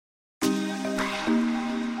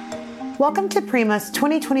Welcome to Prima's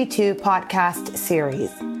 2022 podcast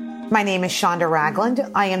series. My name is Shonda Ragland.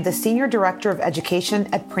 I am the Senior Director of Education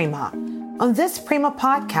at Prima. On this Prima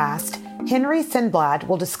podcast, Henry Sindblad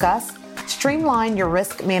will discuss Streamline Your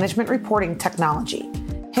Risk Management Reporting Technology.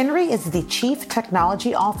 Henry is the Chief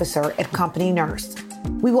Technology Officer at Company Nurse.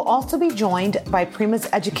 We will also be joined by Prima's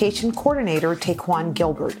Education Coordinator, Taquan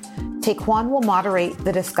Gilbert. Taquan will moderate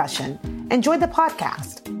the discussion. Enjoy the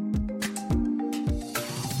podcast.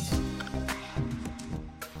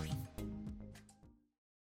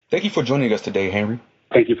 Thank you for joining us today, Henry.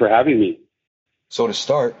 Thank you for having me. So to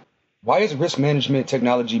start, why is risk management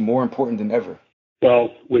technology more important than ever? Well,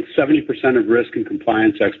 with 70% of risk and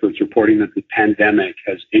compliance experts reporting that the pandemic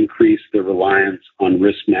has increased their reliance on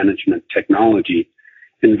risk management technology,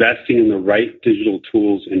 investing in the right digital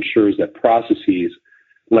tools ensures that processes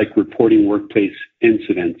like reporting workplace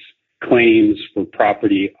incidents, claims for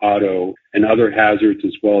property, auto, and other hazards,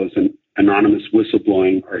 as well as an anonymous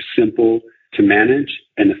whistleblowing, are simple to manage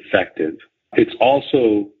and effective. It's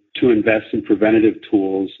also to invest in preventative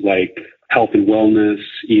tools like health and wellness,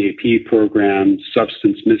 EAP programs,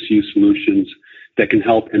 substance misuse solutions that can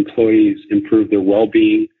help employees improve their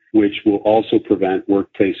well-being, which will also prevent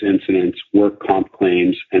workplace incidents, work comp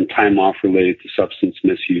claims, and time off related to substance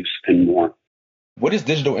misuse and more. What is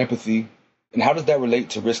digital empathy, and how does that relate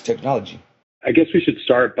to risk technology? I guess we should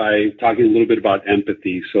start by talking a little bit about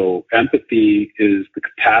empathy. So empathy is the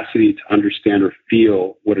capacity to understand or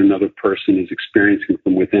feel what another person is experiencing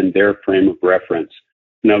from within their frame of reference.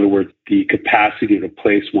 In other words, the capacity to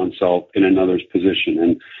place oneself in another's position.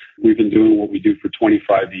 And we've been doing what we do for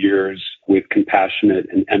 25 years with compassionate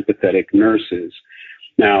and empathetic nurses.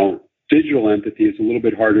 Now, digital empathy is a little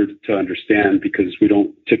bit harder to understand because we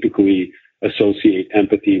don't typically associate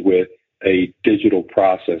empathy with a digital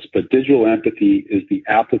process, but digital empathy is the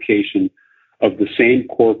application of the same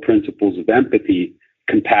core principles of empathy,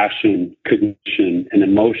 compassion, cognition, and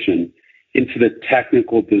emotion into the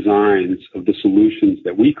technical designs of the solutions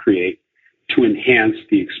that we create to enhance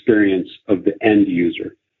the experience of the end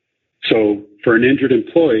user. So for an injured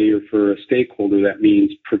employee or for a stakeholder, that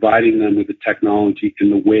means providing them with the technology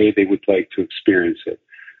in the way they would like to experience it.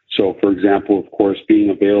 So, for example, of course, being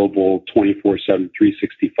available 24/7,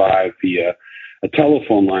 365 via a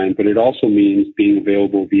telephone line, but it also means being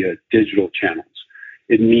available via digital channels.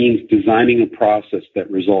 It means designing a process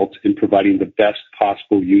that results in providing the best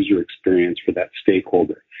possible user experience for that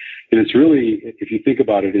stakeholder. And it's really, if you think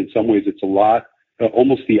about it, in some ways, it's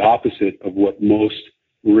almost the opposite of what most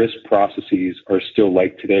risk processes are still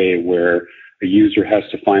like today, where a user has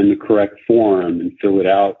to find the correct form and fill it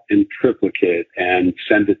out in triplicate and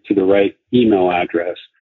send it to the right email address.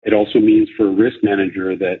 It also means for a risk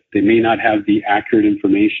manager that they may not have the accurate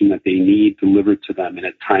information that they need delivered to them in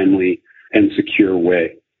a timely and secure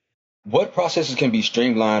way. What processes can be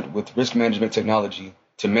streamlined with risk management technology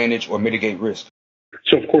to manage or mitigate risk?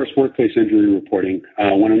 So, of course, workplace injury reporting.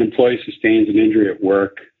 When an employee sustains an injury at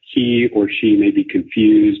work, he or she may be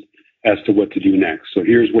confused as to what to do next. So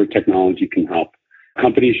here's where technology can help.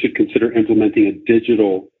 Companies should consider implementing a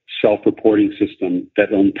digital self-reporting system that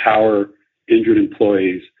will empower injured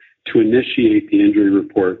employees to initiate the injury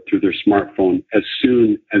report through their smartphone as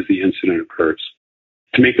soon as the incident occurs.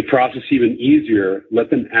 To make the process even easier, let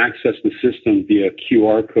them access the system via a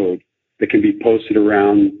QR code that can be posted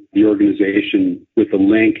around the organization with a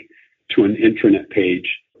link to an intranet page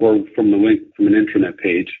or from the link from an intranet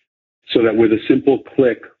page, so that with a simple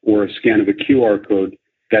click or a scan of a QR code,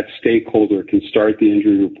 that stakeholder can start the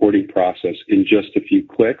injury reporting process in just a few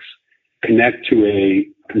clicks, connect to a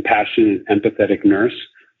compassionate, empathetic nurse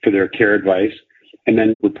for their care advice, and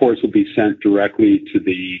then reports will be sent directly to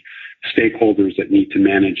the stakeholders that need to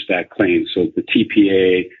manage that claim. So the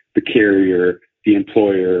TPA, the carrier, the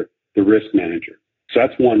employer, the risk manager. So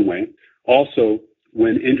that's one way. Also,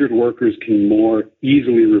 when injured workers can more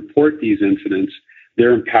easily report these incidents,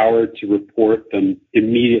 they're empowered to report them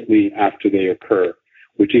immediately after they occur,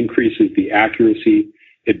 which increases the accuracy,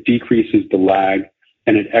 it decreases the lag,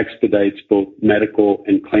 and it expedites both medical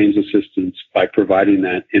and claims assistance by providing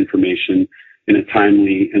that information in a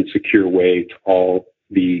timely and secure way to all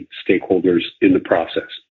the stakeholders in the process.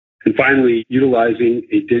 And finally, utilizing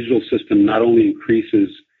a digital system not only increases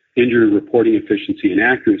injury reporting efficiency and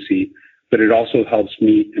accuracy, but it also helps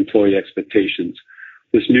meet employee expectations.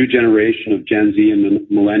 This new generation of Gen Z and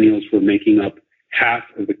millennials, who are making up half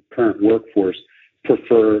of the current workforce,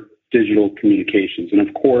 prefer digital communications. And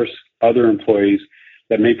of course, other employees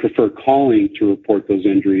that may prefer calling to report those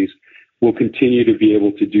injuries will continue to be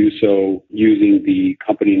able to do so using the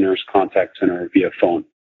company nurse contact center via phone.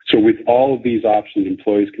 So with all of these options,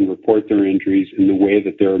 employees can report their injuries in the way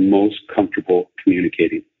that they're most comfortable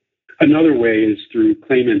communicating. Another way is through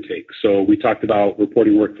claim intake. So we talked about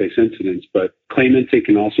reporting workplace incidents, but claim intake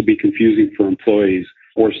can also be confusing for employees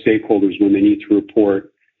or stakeholders when they need to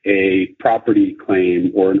report a property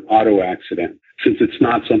claim or an auto accident, since it's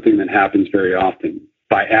not something that happens very often.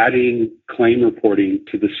 By adding claim reporting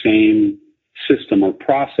to the same system or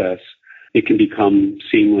process, it can become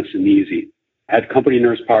seamless and easy. At Company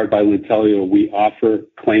Nurse powered by Lintelio, we offer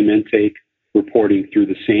claim intake reporting through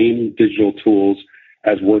the same digital tools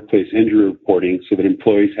as workplace injury reporting so that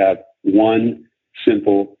employees have one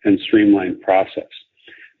simple and streamlined process.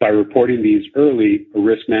 By reporting these early, a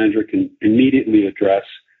risk manager can immediately address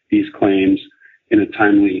these claims in a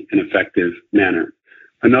timely and effective manner.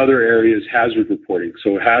 Another area is hazard reporting.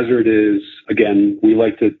 So hazard is, again, we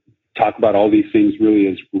like to talk about all these things really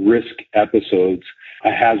as risk episodes.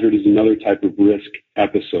 A hazard is another type of risk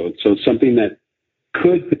episode. So it's something that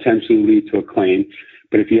could potentially lead to a claim.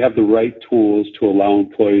 But if you have the right tools to allow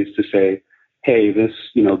employees to say, hey,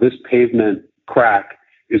 this pavement crack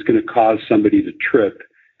is going to cause somebody to trip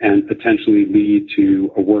and potentially lead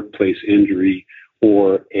to a workplace injury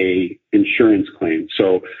or a insurance claim.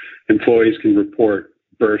 So employees can report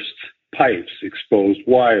burst pipes, exposed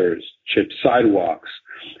wires, chipped sidewalks.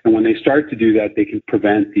 And when they start to do that, they can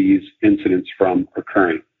prevent these incidents from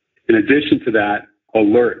occurring. In addition to that,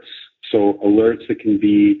 alerts. So alerts that can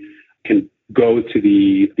go to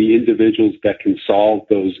the individuals that can solve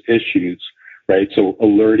those issues, right? So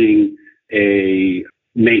alerting a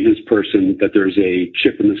maintenance person that there's a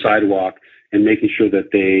chip in the sidewalk and making sure that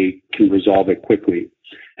they can resolve it quickly.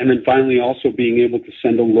 And then finally, also being able to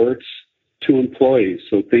send alerts to employees.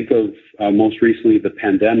 So think of most recently the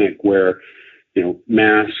pandemic where,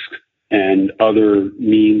 masks and other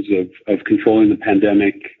means of controlling the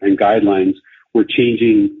pandemic and guidelines were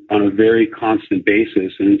changing on a very constant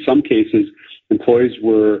basis. And in some cases, employees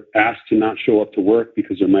were asked to not show up to work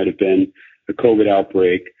because there might have been a COVID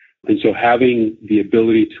outbreak. And so having the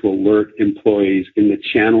ability to alert employees in the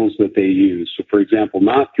channels that they use. So for example,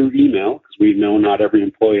 not through email, because we know not every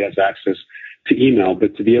employee has access to email,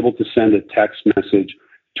 but to be able to send a text message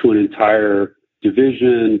to an entire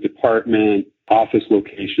division, department, office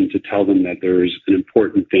location to tell them that there's an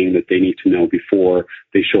important thing that they need to know before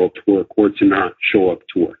they show up to work or to not show up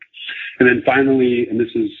to work. And then finally, and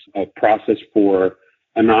this is a process for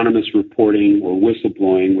anonymous reporting or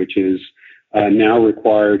whistleblowing, which is now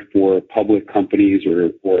required for public companies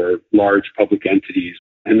or large public entities.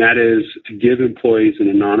 And that is to give employees an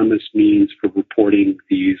anonymous means for reporting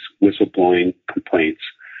these whistleblowing complaints.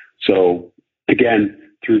 So again,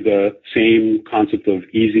 through the same concept of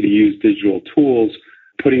easy to use digital tools,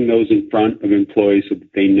 putting those in front of employees so that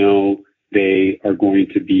they know they are going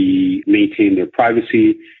to maintain their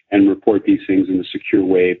privacy and report these things in a secure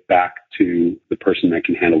way back to the person that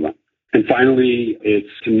can handle them. And finally, it's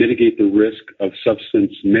to mitigate the risk of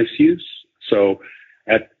substance misuse. So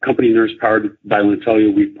at Company Nurse powered by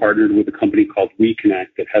Lintelio, we've partnered with a company called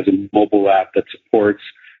WeConnect that has a mobile app that supports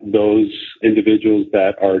those individuals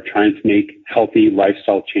that are trying to make healthy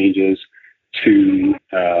lifestyle changes to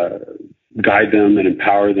guide them and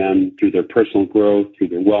empower them through their personal growth, through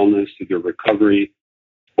their wellness, through their recovery.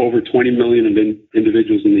 Over 20 million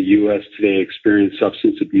individuals in the U.S. today experience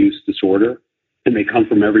substance abuse disorder, and they come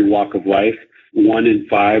from every walk of life. 1 in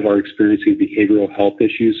 5 are experiencing behavioral health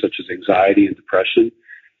issues such as anxiety and depression,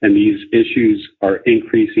 and these issues are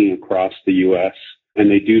increasing across the U.S., and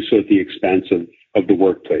they do so at the expense of the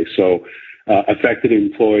workplace. So affected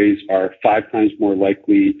employees are 5 times more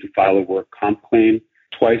likely to file a work comp claim,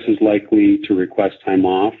 twice as likely to request time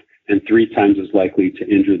off, and 3 times as likely to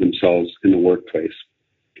injure themselves in the workplace.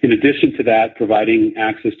 In addition to that, providing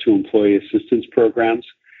access to employee assistance programs.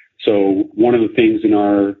 So one of the things in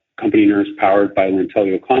our Company Nurse powered by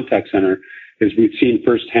Lintelio Contact Center is we've seen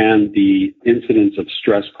firsthand the incidence of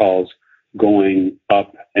stress calls going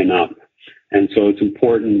up and up. And so it's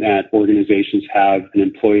important that organizations have an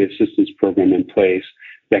employee assistance program in place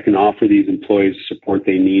that can offer these employees the support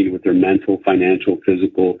they need with their mental, financial,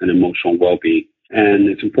 physical, and emotional well-being. And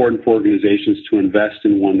it's important for organizations to invest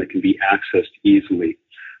in one that can be accessed easily.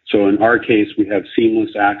 So in our case, we have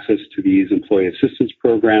seamless access to these employee assistance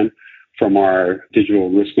programs from our digital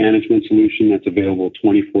risk management solution that's available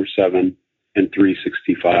 24/7 and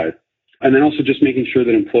 365. And then also just making sure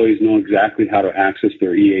that employees know exactly how to access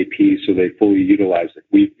their EAP so they fully utilize it.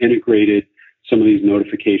 We've integrated some of these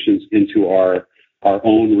notifications into our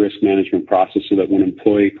own risk management process so that when an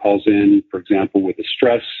employee calls in, for example, with a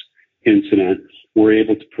stress incident, we're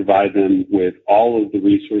able to provide them with all of the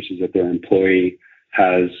resources that their employee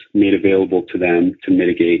has made available to them to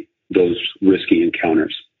mitigate those risky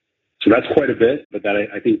encounters. So that's quite a bit, but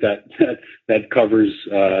I think that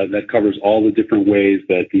covers all the different ways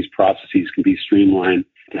that these processes can be streamlined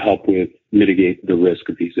to help with mitigate the risk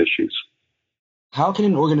of these issues. How can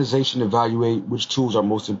an organization evaluate which tools are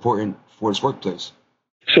most important for its workplace?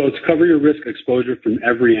 So to cover your risk exposure from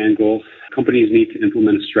every angle, companies need to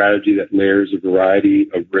implement a strategy that layers a variety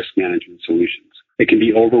of risk management solutions. It can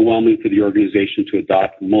be overwhelming for the organization to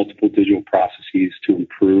adopt multiple digital processes to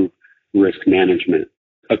improve risk management.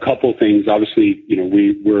 A couple things, obviously,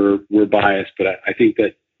 we're biased, but I think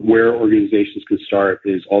that where organizations can start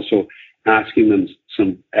is also asking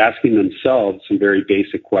themselves some very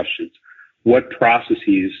basic questions. What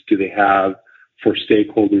processes do they have for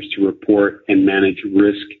stakeholders to report and manage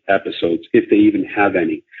risk episodes, if they even have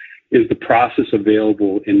any? Is the process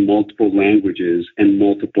available in multiple languages and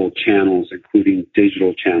multiple channels, including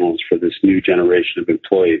digital channels for this new generation of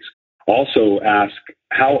employees? Also ask,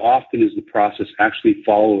 how often is the process actually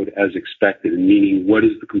followed as expected? And meaning, what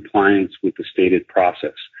is the compliance with the stated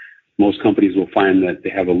process? Most companies will find that they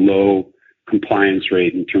have a low compliance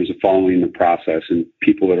rate in terms of following the process and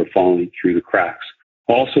people that are falling through the cracks.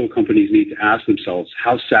 Also, companies need to ask themselves,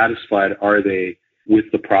 how satisfied are they with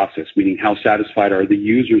the process? Meaning, how satisfied are the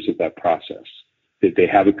users of that process? Did they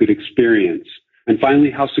have a good experience? And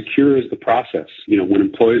finally, how secure is the process? When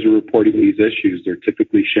employees are reporting these issues, they're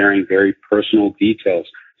typically sharing very personal details,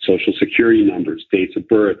 social security numbers, dates of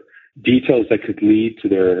birth, details that could lead to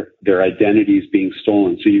their identities being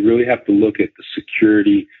stolen. So you really have to look at the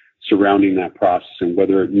security surrounding that process and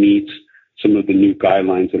whether it meets some of the new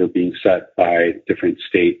guidelines that are being set by different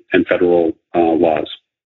state and federal laws.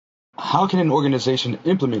 How can an organization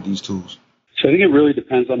implement these tools? So I think it really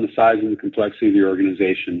depends on the size and the complexity of the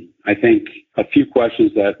organization. I think a few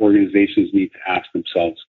questions that organizations need to ask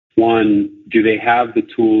themselves. One, do they have the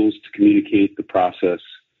tools to communicate the process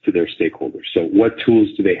to their stakeholders? So what tools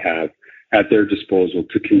do they have at their disposal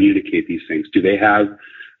to communicate these things? Do they have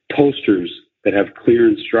posters that have clear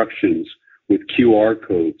instructions with QR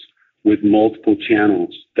codes, with multiple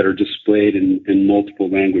channels that are displayed in multiple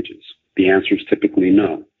languages? The answer is typically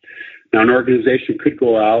no. Now, an organization could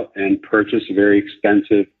go out and purchase a very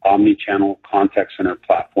expensive omni-channel contact center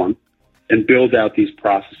platform and build out these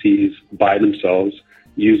processes by themselves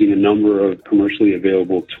using a number of commercially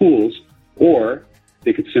available tools, or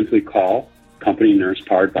they could simply call Company Nurse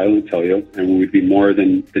powered by Lintelio, and we would be more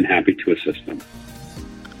than happy to assist them.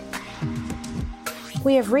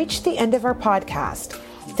 We have reached the end of our podcast.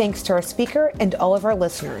 Thanks to our speaker and all of our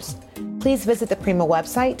listeners. Please visit the Prima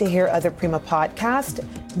website to hear other Prima podcasts,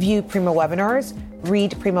 view Prima webinars,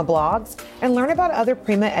 read Prima blogs, and learn about other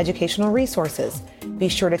Prima educational resources. Be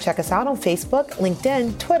sure to check us out on Facebook,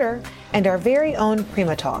 LinkedIn, Twitter, and our very own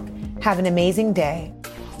Prima Talk. Have an amazing day.